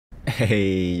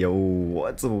Hey yo,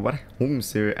 what's up everybody?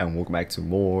 Holmes here and welcome back to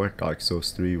more Dark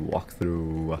Souls 3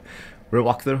 walkthrough. Real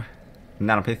walkthrough,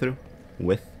 not a playthrough,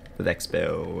 with the Dex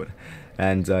Build.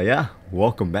 And yeah,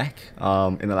 welcome back.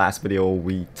 In the last video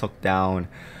we took down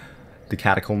the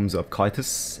Catacombs of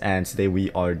Carthus, and today we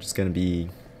are just gonna be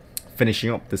finishing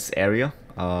up this area.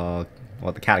 Well,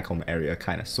 the Catacomb area,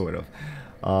 kinda, sort of.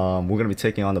 We're gonna be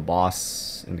taking on the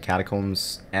boss in the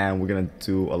Catacombs, and we're gonna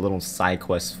do a little side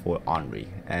quest for Henri,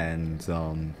 and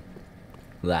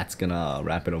that's gonna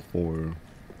wrap it up for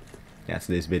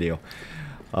today's video.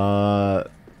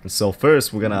 So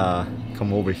first we're gonna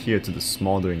come over here to the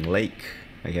smoldering lake,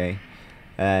 okay,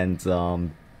 and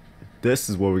this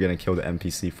is where we're gonna kill the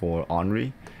NPC for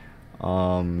Henri.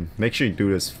 Make sure you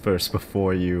do this first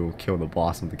before you kill the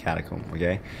boss of the Catacomb,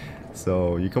 okay?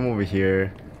 So you come over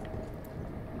here.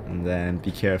 And then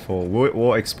be careful.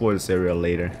 We'll explore this area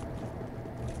later.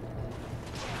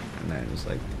 And then just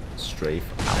like strafe.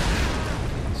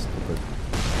 Ouch. Stupid.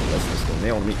 Let's go.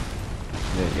 Nailed me.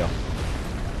 There you go.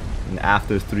 And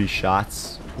after 3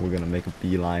 shots, we're gonna make a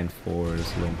beeline for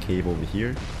this little cave over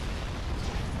here.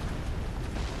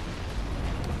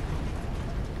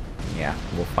 Yeah,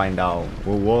 we'll find out.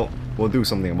 We'll do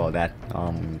something about that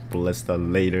ballista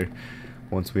later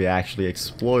once we actually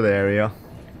explore the area.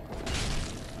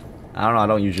 I don't know, I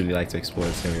don't usually like to explore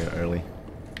this area early.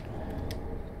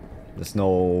 There's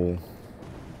no,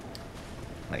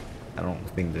 like, I don't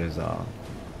think there's a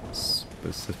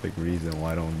specific reason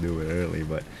why I don't do it early,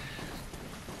 but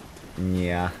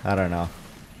yeah, I don't know.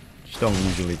 Just don't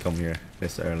usually come here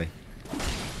this early.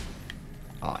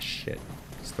 Oh shit,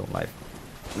 still alive.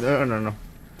 No.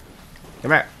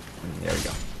 Come here. There we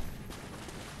go.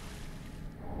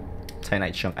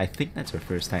 Titanite chunk. I think that's our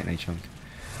first Titanite chunk.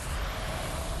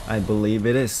 I believe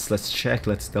it is. Let's check.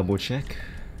 Let's double check.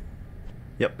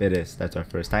 Yep, it is. That's our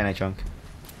first Titanite chunk.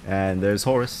 And there's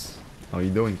Horus. How are you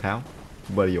doing, pal?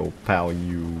 Buddy, old pal,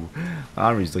 you.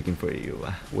 Henri's looking for you.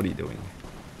 What are you doing?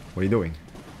 What are you doing?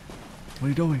 What are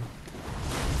you doing?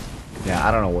 Yeah,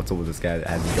 I don't know what's up with this guy.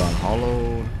 Has he gone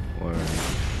hollow? Or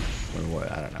what?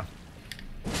 I don't know.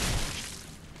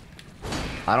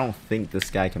 I don't think this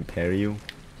guy can parry you.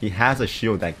 He has a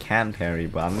shield that can parry,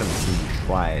 but I'm gonna see you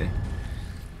try it.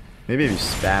 Maybe if you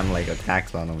spam like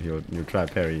attacks on him, he'll try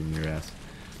parrying your ass.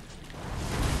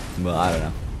 But I don't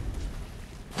know.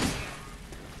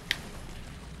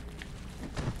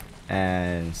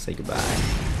 And say goodbye,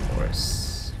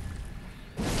 Horus.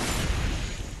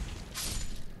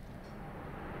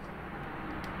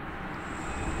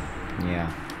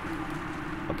 Yeah.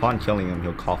 Upon killing him,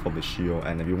 he'll cough up his shield,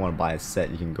 and if you want to buy a set,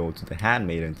 you can go to the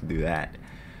Handmaiden to do that.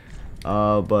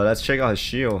 But let's check out his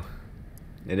shield.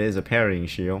 It is a parrying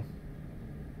shield.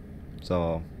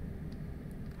 So,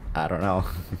 I don't know.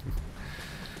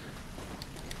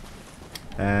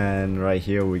 And right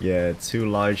here we get 2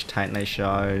 large Titanite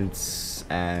shards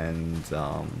and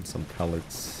some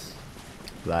pellets.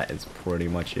 That is pretty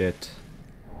much it.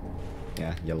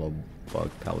 Yeah, yellow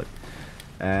bug pellet.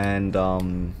 And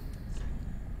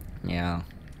yeah,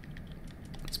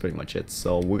 that's pretty much it.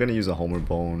 So we're gonna use a Homer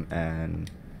bone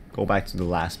and go back to the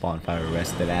last bonfire we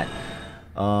rested at.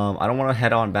 I don't want to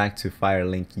head on back to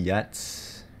Firelink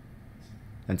yet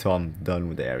until I'm done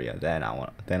with the area. Then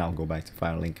I'll go back to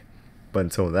Firelink. But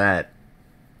until that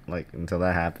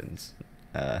happens,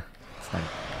 it's time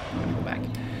I'm gonna go back.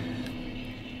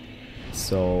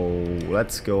 So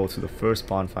let's go to the first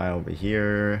bonfire over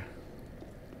here.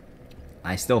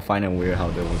 I still find it weird how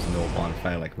there was no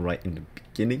bonfire like right in the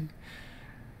beginning.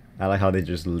 I like how they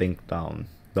just linked the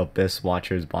Abyss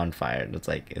Watcher's bonfire.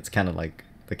 It's kind of like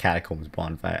the Catacombs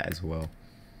bonfire as well.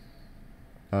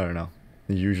 I don't know.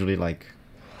 They usually like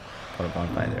put a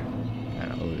bonfire there. I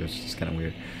don't know. It's just kind of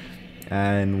weird.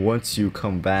 And once you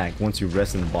come back, once you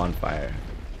rest in the bonfire,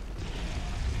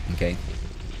 okay,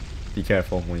 be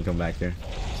careful when you come back here.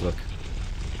 Look,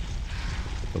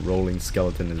 the rolling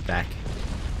skeleton is back.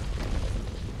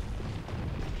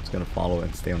 It's gonna follow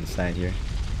and stay on the side here.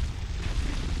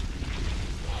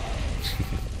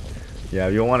 Yeah,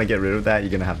 if you want to get rid of that,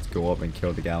 you're gonna have to go up and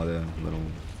kill the guy with the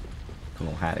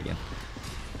little hat again.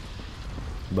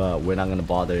 But we're not gonna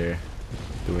bother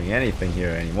doing anything here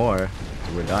anymore.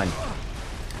 We're done.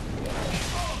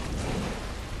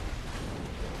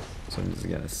 So I'm just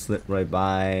gonna slip right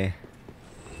by.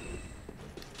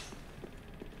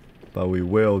 But we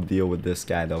will deal with this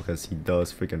guy though, because he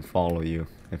does freaking follow you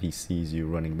if he sees you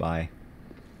running by.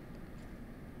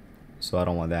 So I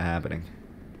don't want that happening.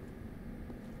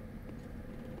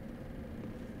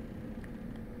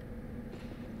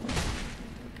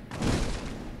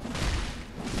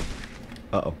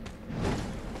 Uh-oh.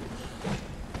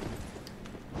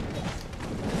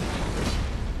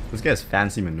 This guy's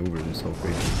fancy maneuvers are so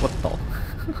crazy. What the?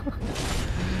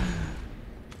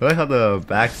 I like how the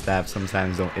backstab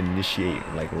sometimes don't initiate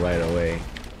like right away.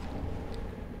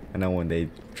 And then when they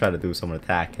try to do some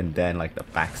attack and then like the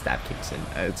backstab kicks in.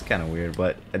 It's kind of weird,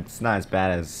 but it's not as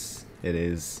bad as it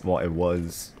is. Well, it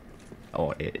was.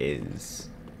 Or it is.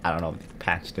 I don't know if they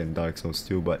patched in Dark Souls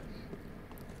 2, but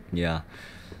yeah.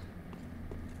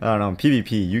 I don't know, in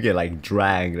PvP you get like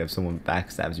dragged if someone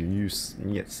backstabs you. You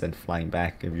get sent flying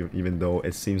back if you, even though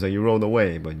it seems like you rolled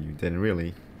away, but you didn't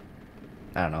really.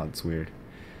 I don't know, it's weird.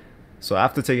 So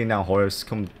after taking down Horus,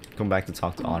 come back to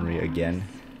talk to Henri again.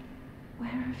 Where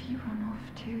have you run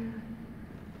off to?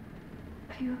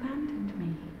 Have you abandoned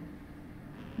me?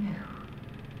 No.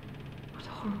 What a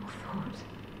horrible thought.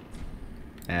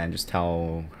 And just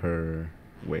tell her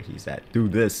where he's at. Do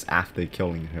this after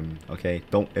killing him, okay?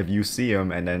 Don't, if you see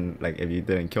him and then like if you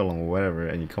didn't kill him or whatever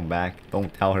and you come back,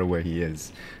 don't tell her where he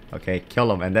is, okay?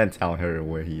 Kill him and then tell her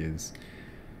where he is.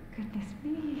 Goodness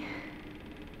me.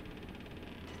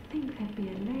 To think there'd be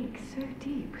a lake so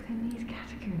deep within these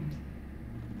catacombs.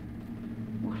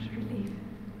 What a relief.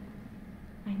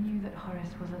 I knew that Horus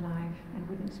was alive and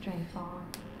wouldn't stray far.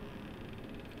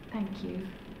 Thank you.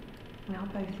 We are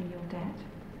both in your debt.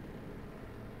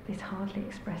 This hardly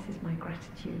expresses my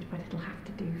gratitude, but it'll have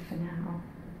to do for now.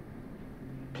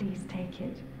 Please take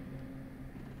it,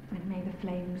 and may the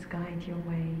flames guide your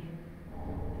way.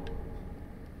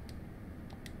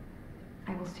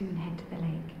 I will soon head to the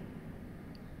lake.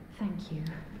 Thank you.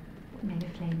 May the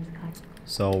flames guide.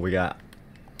 So we got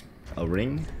a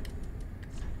ring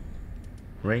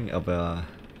of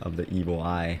the evil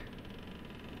eye.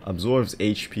 Absorbs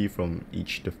HP from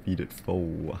each defeated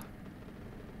foe.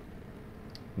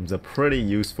 It's a pretty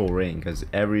useful ring because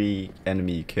every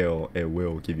enemy you kill, it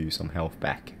will give you some health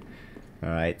back.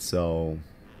 Alright, so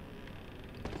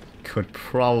could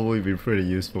probably be pretty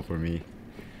useful for me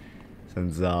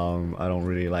since I don't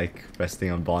really like resting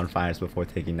on bonfires before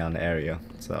taking down the area.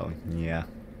 So yeah.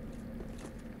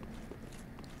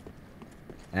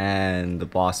 And the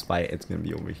boss fight, it's gonna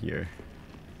be over here.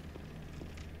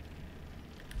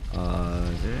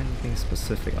 Is there anything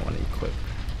specific I want to equip?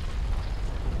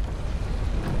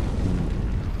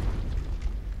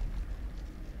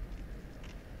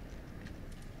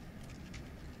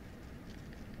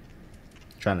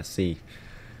 Trying to see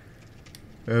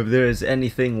if there is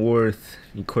anything worth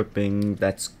equipping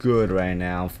that's good right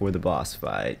now for the boss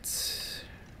fight.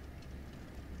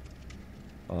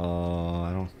 I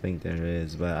don't think there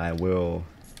is, but I will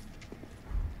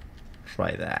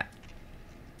try that.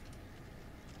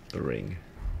 The ring.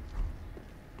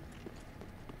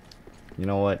 You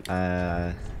know what?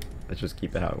 Let's just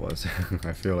keep it how it was.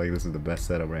 I feel like this is the best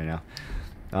setup right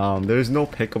now. There's no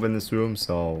pickup in this room,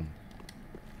 so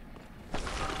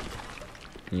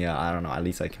yeah, I don't know. At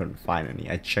least I couldn't find any.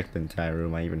 I checked the entire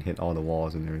room. I even hit all the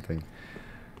walls and everything.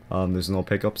 There's no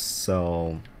pickups,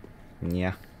 so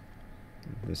yeah.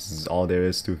 This is all there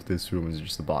is to this room. Is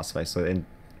just a boss fight. So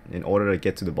in order to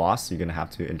get to the boss, you're gonna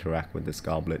have to interact with this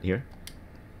goblet here.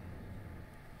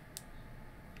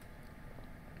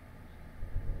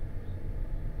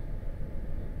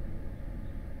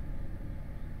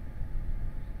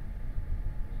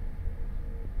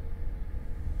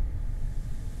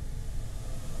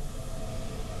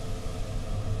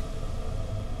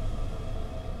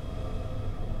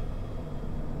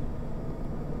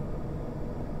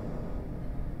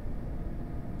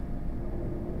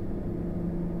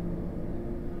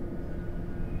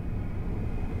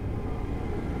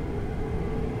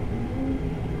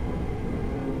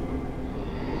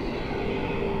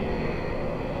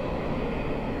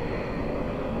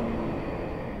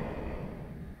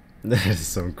 That is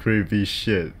some creepy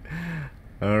shit.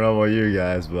 I don't know about you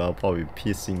guys, but I'll probably be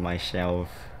pissing myself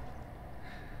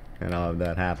and all of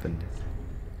that happened.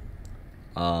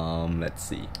 Let's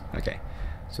see. Okay,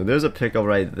 so there's a pickup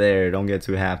right there. Don't get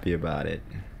too happy about it.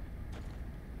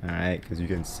 Alright, because you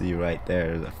can see right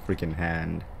there, there's a freaking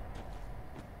hand.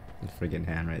 A freaking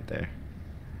hand right there.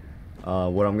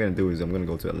 What I'm gonna do is I'm gonna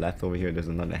go to the left over here. There's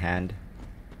another hand,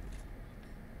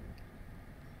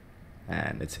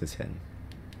 and it's his hand.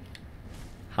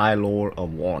 High Lord of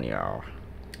Wolnir.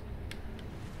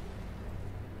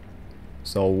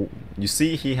 So you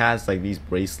see he has like these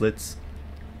bracelets.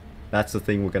 That's the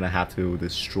thing we're gonna have to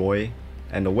destroy.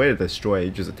 And the way to destroy it,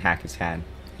 you just attack his hand.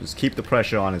 Just keep the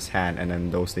pressure on his hand and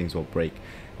then those things will break.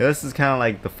 Now, this is kind of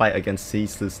like the fight against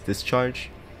Ceaseless Discharge.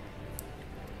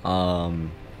 But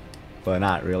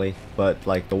not really. But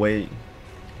like the way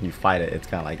you fight it, it's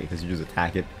kind of like it because you just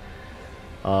attack it.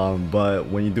 But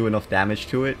when you do enough damage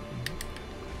to it,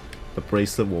 the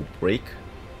bracelet will break.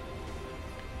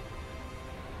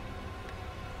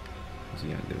 What's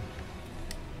he gonna do?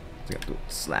 He's gonna do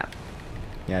slap.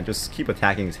 Yeah, just keep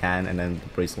attacking his hand, and then the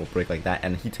bracelet will break like that,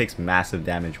 and he takes massive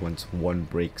damage once one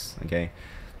breaks. Okay,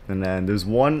 and then there's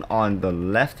one on the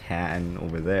left hand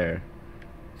over there.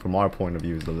 From our point of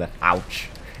view, is the left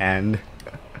hand.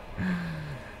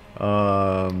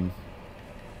 And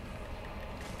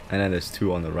then there's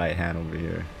two on the right hand over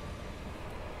here.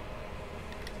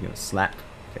 He's gonna slap.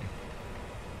 Okay.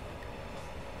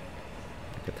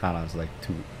 Katana is like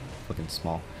too fucking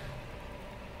small.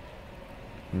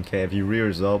 Okay, if he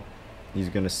rears up, he's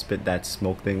gonna spit that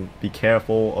smoke thing. Be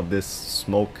careful of this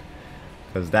smoke,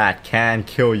 because that can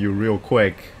kill you real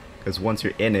quick. Because once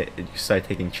you're in it, you start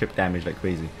taking chip damage like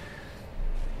crazy.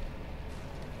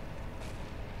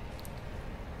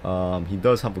 He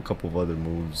does have a couple of other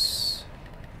moves.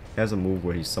 He has a move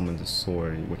where he summons a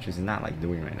sword, which he's not like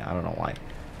doing right now. I don't know why.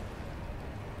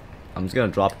 I'm just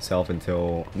gonna drop his health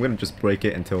until I'm gonna just break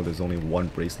it until there's only one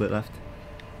bracelet left.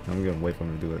 And I'm gonna wait for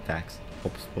him to do attacks.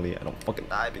 Hopefully I don't fucking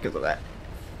die because of that.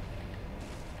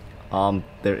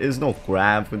 There is no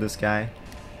grab for this guy.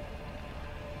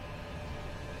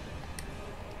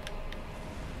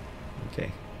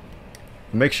 Okay.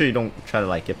 Make sure you don't try to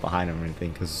like get behind him or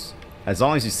anything, because as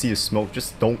long as you see a smoke,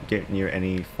 just don't get near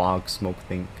any fog smoke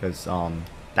thing, because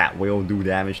that will do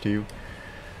damage to you.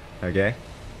 Okay.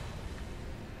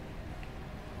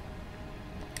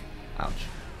 Ouch.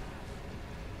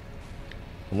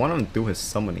 I want him to do his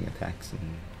summoning attacks,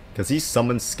 because he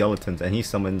summons skeletons and he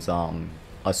summons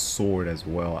a sword as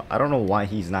well. I don't know why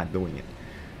he's not doing it.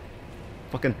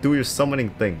 Fucking do your summoning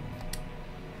thing.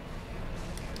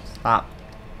 Stop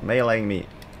meleeing me.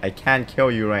 I can't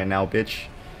kill you right now, bitch.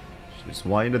 Just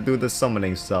want you to do the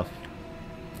summoning stuff.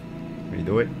 Can you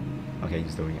do it? Okay,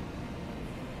 he's doing it.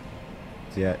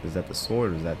 So yeah, is that the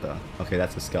sword or is that the... Okay,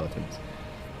 that's the skeletons.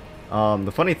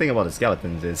 The funny thing about the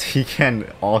skeletons is he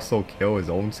can also kill his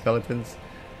own skeletons,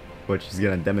 which he's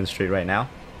gonna demonstrate right now.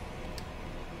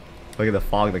 Look at the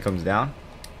fog that comes down,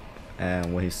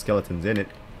 and when his skeletons in it,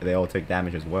 they all take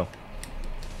damage as well.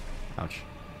 Ouch.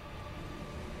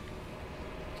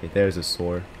 Okay, there's a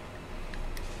sword.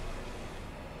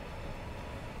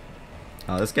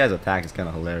 This guy's attack is kind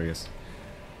of hilarious.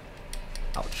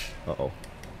 Ouch. Uh-oh.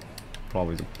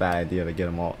 Probably a bad idea to get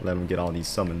him all, let him get all these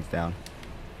summons down.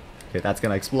 Okay, that's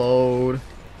gonna explode.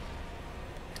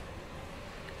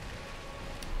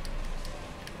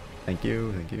 Thank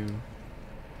you, thank you.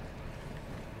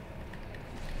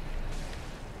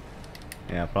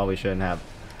 Yeah, I probably shouldn't have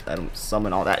let him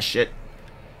summon all that shit.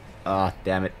 Ah,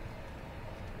 damn it.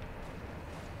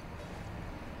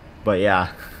 But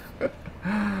yeah.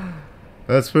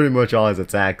 That's pretty much all his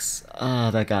attacks.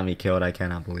 Ah, that got me killed. I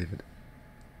cannot believe it.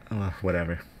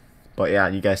 Whatever. But yeah,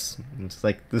 you guys, it's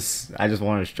like this. I just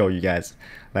wanted to show you guys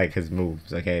like his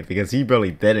moves, okay? Because he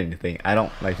barely did anything. I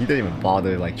don't like. He didn't even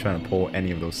bother like trying to pull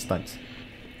any of those stunts.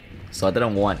 So I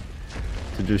didn't want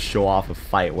to just show off a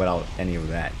fight without any of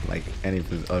that, like any of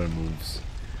his other moves,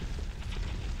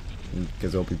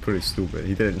 because it'll be pretty stupid.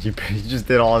 He didn't. He just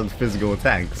did all the physical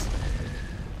attacks.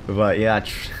 But yeah.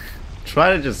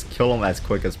 Try to just kill him as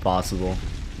quick as possible.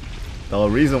 The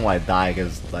reason why I die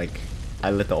is like I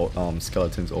let the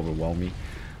skeletons overwhelm me.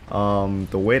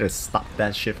 The way to stop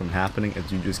that shit from happening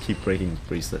is you just keep breaking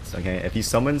bracelets. Okay, if he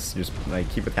summons, just like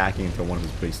keep attacking until one of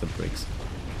his bracelets breaks,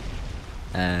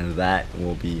 and that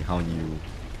will be how you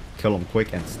kill him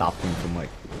quick and stop him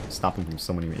from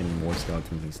summoning any more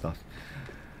skeletons and stuff.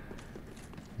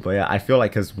 But yeah, I feel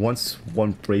like because once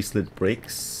one bracelet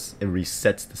breaks, it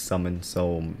resets the summon,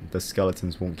 so the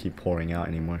skeletons won't keep pouring out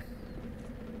anymore.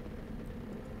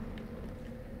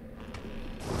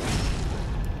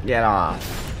 Get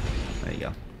off! There you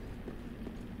go.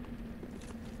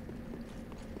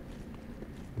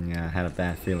 Yeah, I had a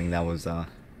bad feeling that was a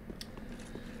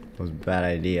bad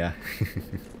idea.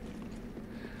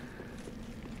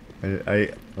 I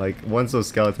like once those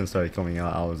skeletons started coming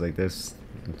out, I was like,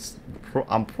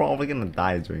 I'm probably gonna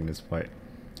die during this fight,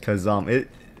 cause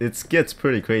it gets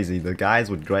pretty crazy. The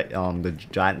guys with the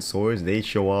giant swords, they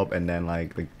show up, and then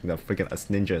like the freaking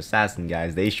ninja assassin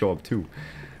guys, they show up too.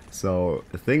 So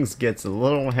things gets a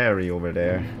little hairy over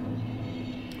there.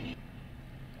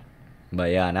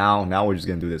 But yeah, now we're just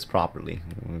gonna do this properly.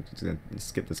 We're just gonna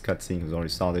skip this cutscene because we already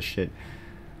saw this shit.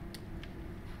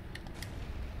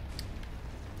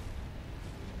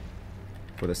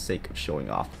 For the sake of showing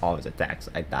off all his attacks,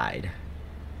 I died.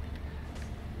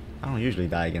 I don't usually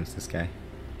die against this guy.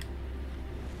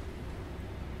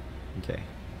 Okay.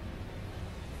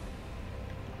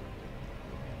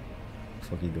 What the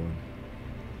fuck are you doing?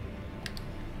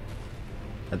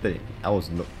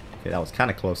 That was kind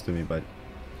of close to me, but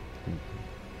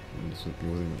It wasn't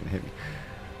even gonna hit me.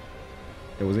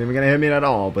 It wasn't even gonna hit me at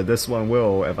all, but this one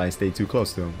will if I stay too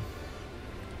close to him.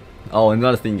 Oh,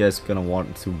 another thing you guys are gonna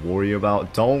want to worry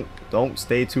about, don't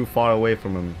stay too far away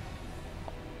from him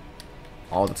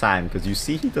all the time, because you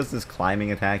see he does this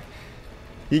climbing attack.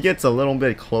 He gets a little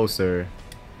bit closer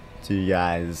to you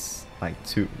guys, like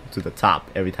to the top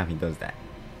every time he does that.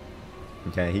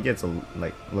 Okay, he gets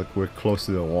like, look, we're close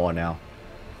to the wall now.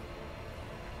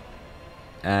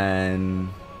 And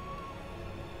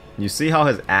you see how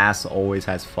his ass always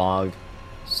has fog?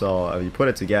 So if you put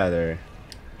it together,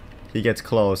 he gets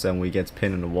close and we get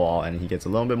pinned in the wall, and he gets a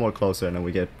little bit more closer and then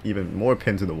we get even more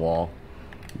pinned to the wall.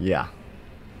 Yeah,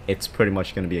 it's pretty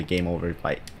much gonna be a game over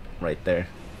fight right there.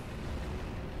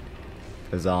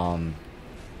 Cause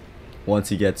once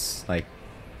he gets like,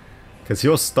 cause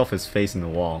he'll stuff his face in the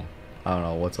wall. I don't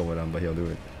know what's up with him, but he'll do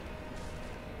it.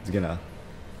 He's gonna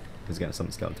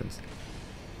summon skeletons.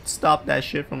 Stop that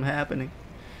shit from happening.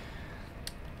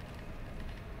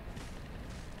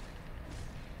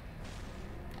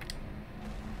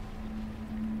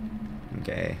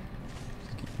 Okay,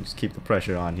 just keep the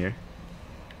pressure on here.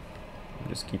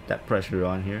 Just keep that pressure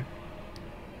on here.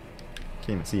 Can't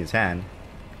even see his hand.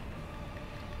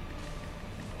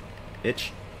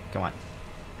 Bitch, come on.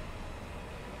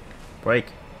 Break.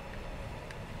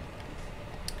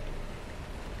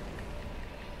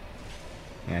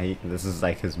 Yeah, this is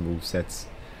like his movesets.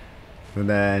 And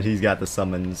then he's got the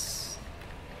summons.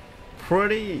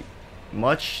 Pretty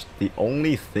much the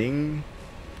only thing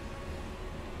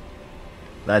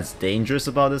that's dangerous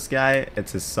about this guy,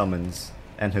 it's his summons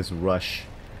and his rush.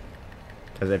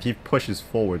 Because if he pushes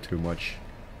forward too much,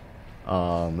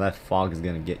 that fog is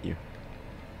gonna get you.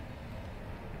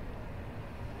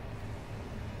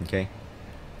 Okay,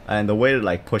 and the way to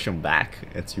like push him back,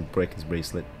 it's you break his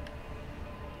bracelet.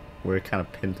 We're kind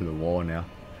of pinned to the wall now.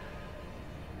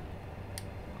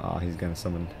 Oh, he's gonna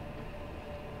summon.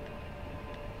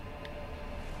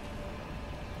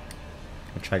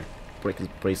 I'll try to break his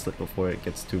bracelet before it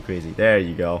gets too crazy. There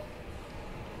you go.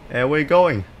 And we're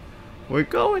going. We're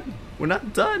going. We're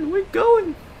not done. We're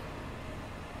going.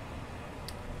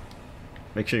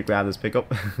 Make sure you grab this pickup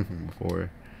before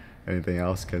anything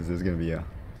else, because there's gonna be a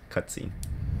cutscene.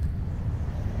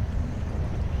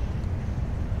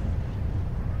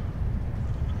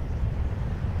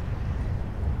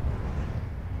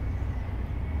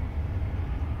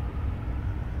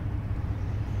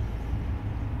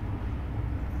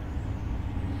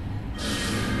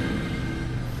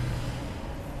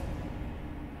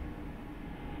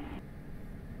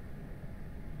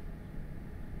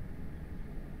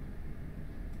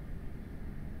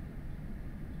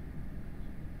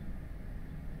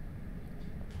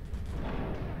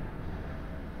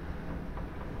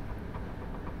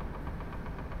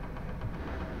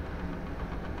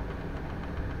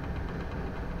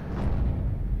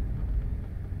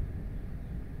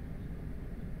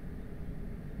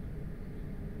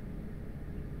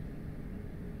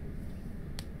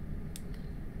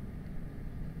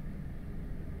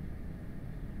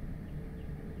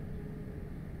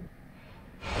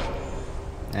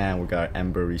 And we got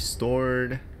Ember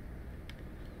restored.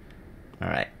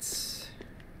 Alright.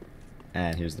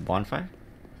 And here's the bonfire.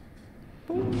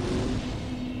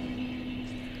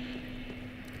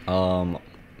 I'm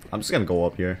just gonna go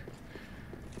up here,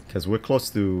 because we're close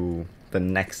to the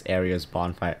next area's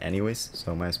bonfire anyways,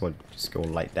 so I might as well just go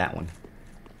light that one.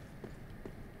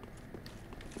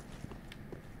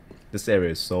 This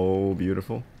area is so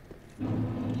beautiful.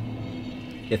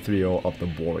 Ethereal of the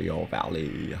Boreal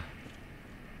Valley.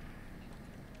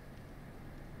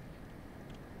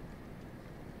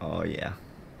 Oh yeah.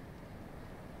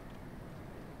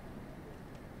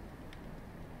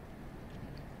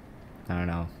 I don't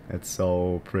know. It's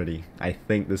so pretty. I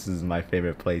think this is my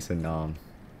favorite place in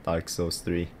Dark Souls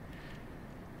 3.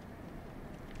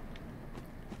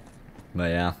 But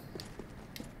yeah.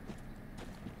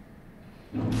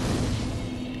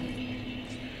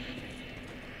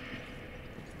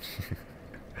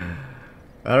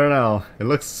 I don't know. It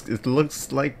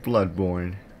looks like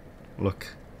Bloodborne. Look.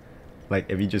 Like,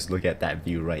 if you just look at that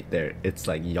view right there, it's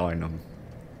like Yarnum.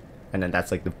 And then that's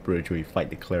like the bridge where you fight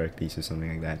the cleric piece or something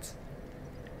like that.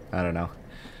 I don't know.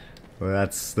 Well,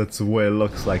 that's what it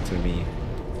looks like to me.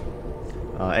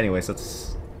 Anyways,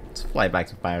 let's fly back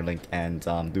to Firelink and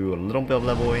do a little bit of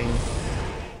leveling.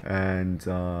 And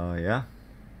yeah.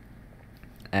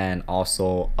 And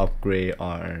also upgrade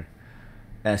our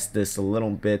Estus a little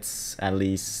bit, at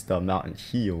least the mountain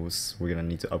heals. We're gonna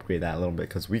need to upgrade that a little bit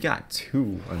because we got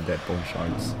 2 undead bone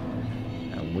shards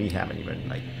and we haven't even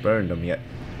like burned them yet.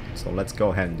 So let's go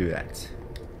ahead and do that.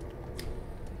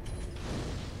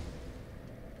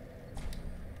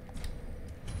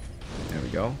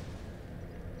 go.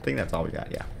 I think that's all we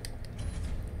got, yeah.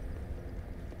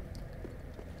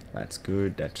 That's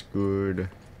good, that's good.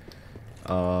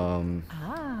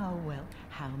 Ah, well,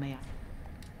 how may I?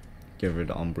 Give her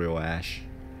the Umbral Ash.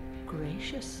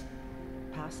 Gracious,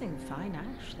 passing fine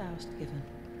ash thou'st given.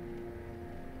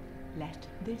 Let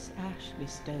this ash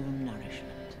bestow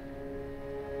nourishment.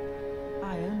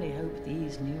 I only hope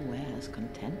these new wares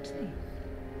content thee.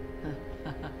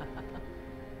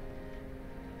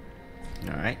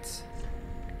 Alright.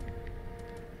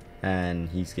 And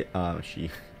he's get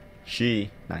she's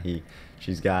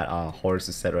got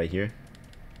Horus's set right here.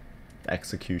 The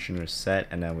Executioner set,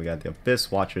 and then we got the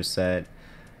Abyss Watcher set.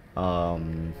 I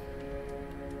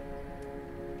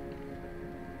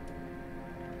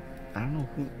don't know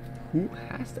who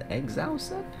has the Exile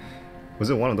set? Was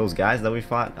it one of those guys that we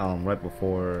fought right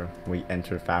before we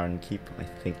entered Farron Keep? I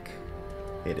think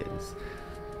it is.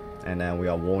 And then we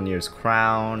got Wolnir's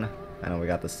Crown, and then we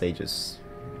got the Sage's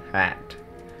Hat.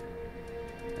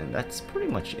 And that's pretty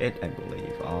much it, I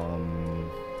believe.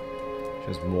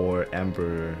 Just more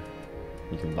Ember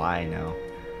you can buy now.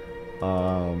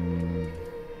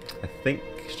 I think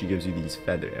she gives you these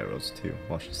feather arrows too.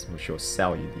 Well, she'll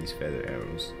sell you these feather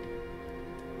arrows.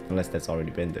 Unless that's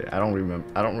already been there. I don't remember.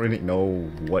 I don't really know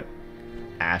what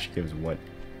Ash gives what.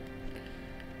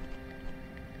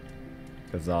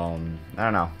 Cause I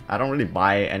don't know. I don't really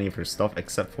buy any of her stuff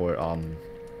except for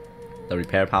the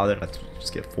repair powder. Let's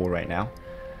just get 4 right now.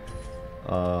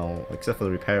 Except for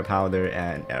the repair powder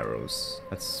and arrows.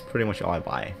 That's pretty much all I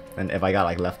buy. And if I got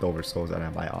like leftover souls, then I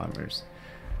buy armors.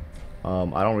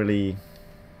 I don't really.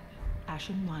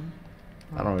 Ashen one.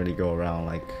 I don't really go around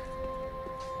like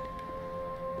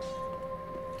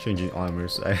changing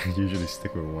armors. I usually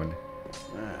stick with one.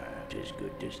 Tis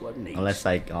good, tis what needs. Unless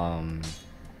like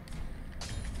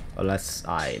unless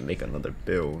I make another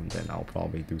build, then I'll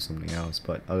probably do something else.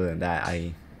 But other than that,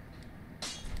 I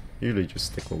usually just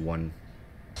stick with one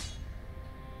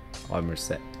armor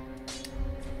set.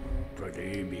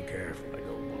 Pretty be careful, I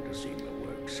don't want to see the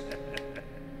works.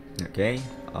 Okay.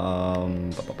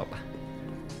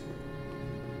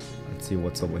 Let's see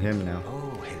what's up with him now.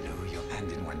 Oh, hello, your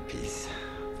hand in one piece.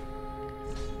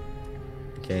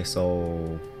 Okay,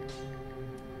 so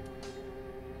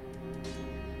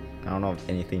I don't know if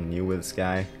anything new with this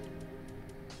guy.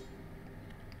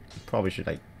 Probably should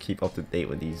like keep up to date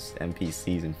with these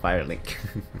NPCs in Firelink.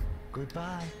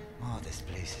 Goodbye. Oh, this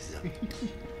place is up.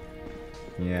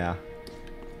 Yeah.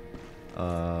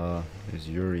 There's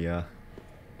Yuria.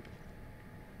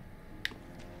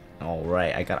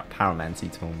 Alright, I got a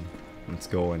Pyromancy Tome. Let's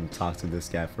go and talk to this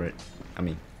guy for it. I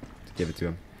mean, to give it to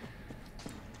him.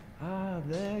 Ah,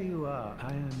 there you are.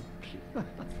 I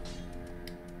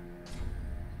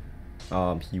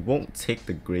am. He won't take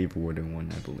the Grave Warden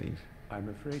one, I believe. I'm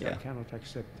afraid I cannot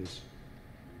accept this.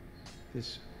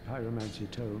 This Pyromancy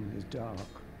Tome is dark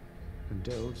and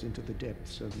delves into the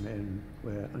depths of men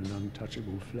where an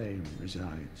untouchable flame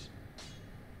resides.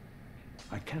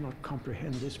 I cannot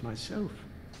comprehend this myself,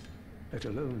 let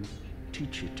alone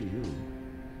teach it to you.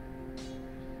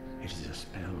 It is a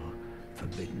spell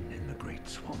forbidden in the Great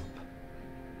Swamp,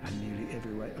 and nearly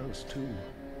everywhere else too.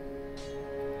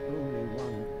 Only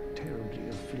one terribly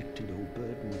afflicted or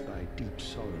burdened by deep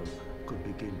sorrow could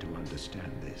begin to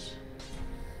understand this.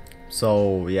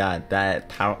 So yeah,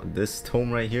 this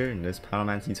tome right here, this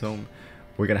Pyromancy Tome,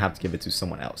 we're gonna have to give it to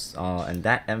someone else. And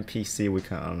that NPC we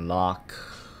can unlock.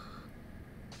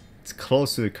 It's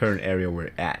close to the current area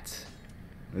we're at.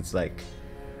 It's like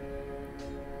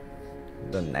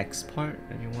the next part,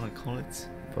 if you want to call it.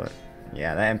 But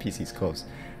yeah, that NPC is close,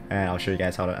 and I'll show you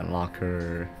guys how to unlock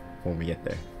her when we get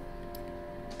there.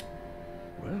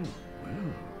 Well,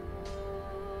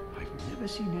 I've never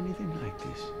seen anything like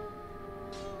this.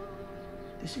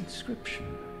 This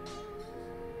inscription.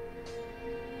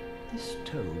 This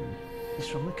tome is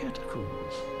from the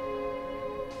Catacombs.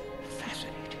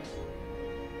 Fascinating.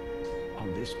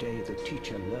 On this day, the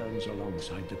teacher learns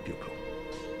alongside the pupil.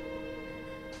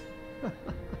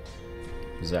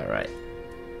 Is that right?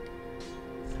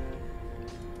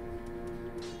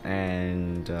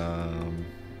 And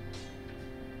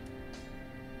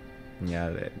yeah,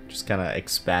 it just kind of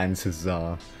expands his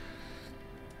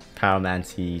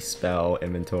Pyromancy spell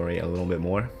inventory a little bit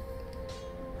more.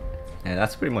 And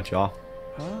that's pretty much all.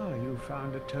 Ah, you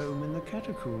found a tome in the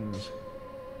Catacombs.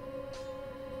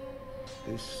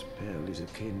 This spell is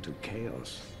akin to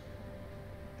chaos.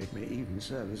 It may even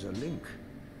serve as a link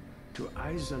to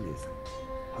Izalith,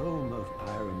 home of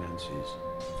pyromancies.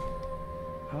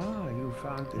 Ah, you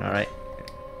found it. Alright.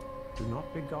 Do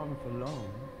not be gone for long.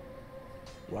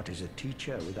 What is a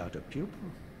teacher without a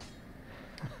pupil?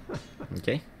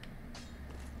 Okay.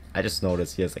 I just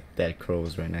noticed he has like dead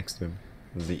crows right next to him.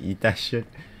 Does he eat that shit?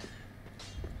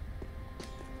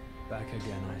 Back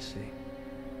again, I see.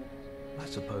 I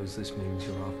suppose this means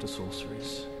you're after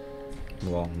sorceries.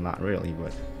 Well, not really,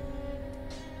 but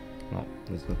no,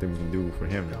 there's nothing we can do for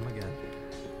him. Come again.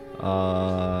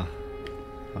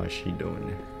 How's she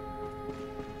doing?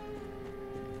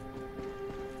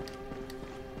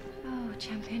 Oh,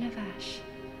 Champion of Ash,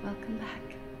 welcome back.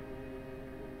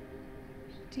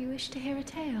 Do you wish to hear a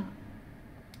tale?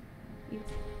 You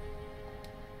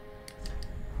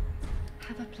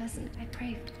have a pleasant, I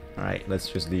pray. Alright, let's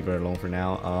just leave her alone for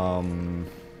now.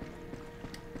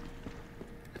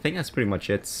 I think that's pretty much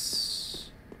it.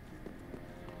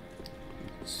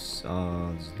 There's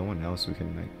no one else we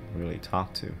can like really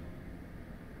talk to.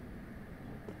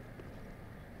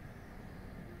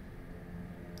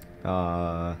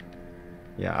 Yeah,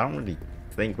 I don't really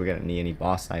think we're gonna need any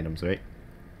boss items, right?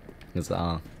 Because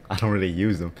I don't really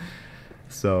use them.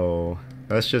 So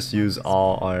let's just use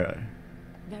all our.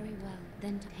 Very well,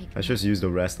 then take. Let's just use the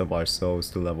rest of our souls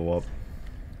to level up.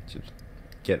 Just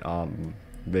get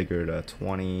vigor to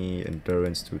 20,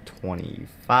 endurance to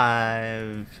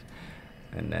 25,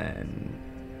 and then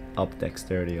up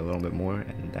dexterity a little bit more,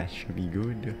 and that should be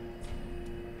good.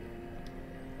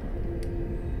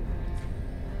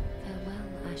 Farewell,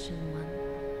 Ashen One.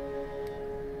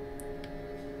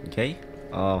 Okay.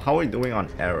 How are we doing on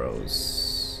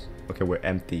arrows? Okay, we're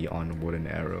empty on wooden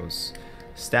arrows.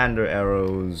 Standard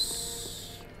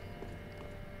arrows.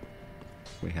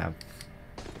 We have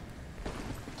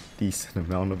decent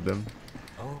amount of them.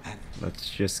 Oh, and Let's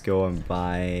just go and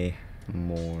buy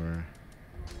more.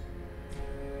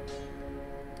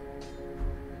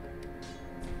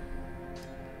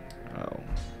 Oh.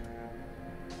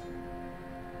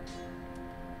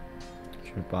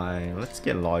 Should buy. Let's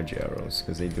get large arrows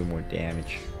because they do more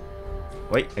damage.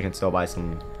 Wait, I can still buy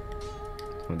some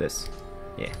of this.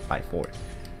 Yeah, buy 4.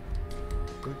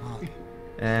 good heart.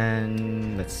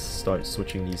 And let's start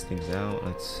switching these things out.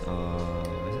 Let's this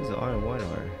is R, what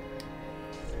R?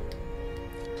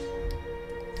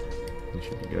 This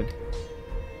should be good.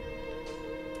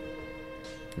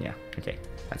 Yeah, okay,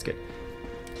 that's good.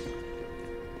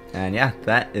 And yeah,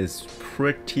 that is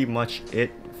pretty much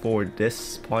it for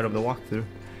this part of the walkthrough.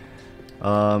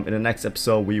 In the next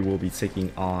episode, we will be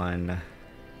taking on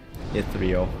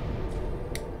Ithrio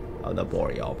of the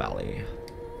Boreal Valley.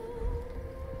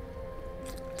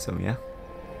 So yeah,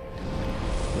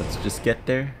 let's just get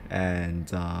there and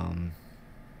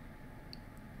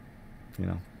you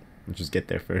know, just get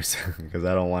there first because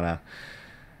I don't wanna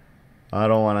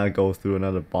go through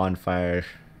another bonfire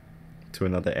to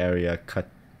another area,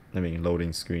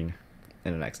 loading screen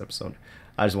in the next episode.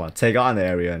 I just want to take on the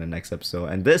area in the next episode,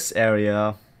 and this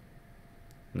area,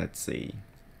 let's see,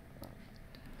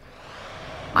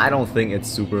 I don't think it's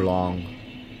super long.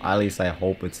 At least I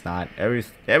hope it's not. Every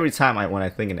time when I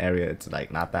think an area, it's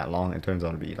like not that long. It turns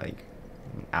out to be like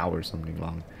an hour or something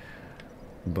long.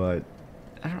 But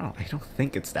I don't know. I don't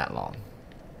think it's that long.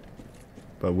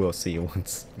 But we'll see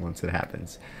once it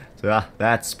happens. So yeah,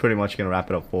 that's pretty much gonna wrap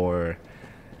it up for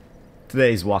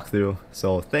today's walkthrough.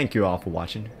 So thank you all for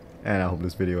watching, and I hope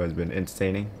this video has been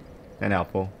entertaining and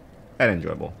helpful and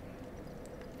enjoyable.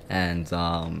 And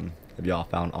if y'all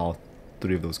found all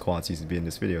 3 of those qualities to be in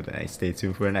this video, then stay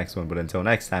tuned for the next one. But until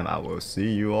next time, I will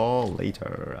see you all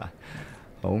later.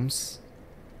 Holmes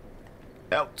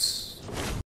out.